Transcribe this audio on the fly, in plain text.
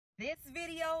This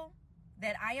video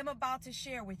that I am about to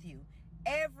share with you,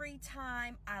 every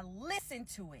time I listen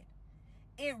to it,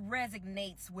 it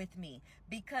resonates with me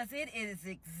because it is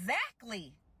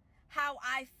exactly how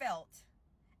I felt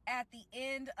at the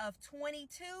end of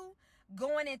 22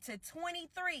 going into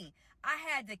 23. I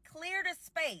had to clear the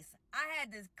space. I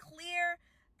had to clear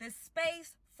the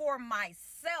space for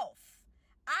myself.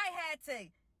 I had to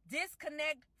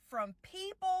disconnect from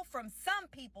people, from some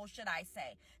people, should I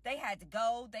say. They had to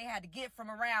go. They had to get from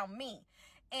around me.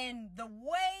 And the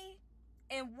way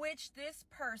in which this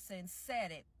person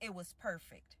said it, it was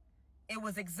perfect. It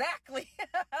was exactly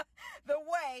the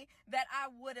way that I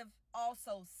would have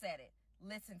also said it.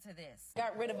 Listen to this.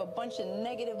 Got rid of a bunch of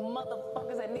negative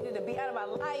motherfuckers that needed to be out of my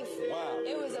life. Wow.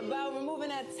 It was about removing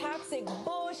that toxic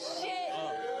bullshit.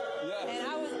 Yes. And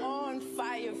I was on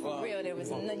fire for real. There was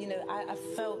nothing, I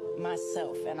felt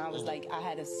myself. And I was like, I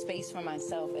had a space for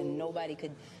myself and nobody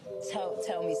could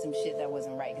tell me some shit that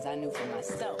wasn't right because I knew for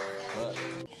myself.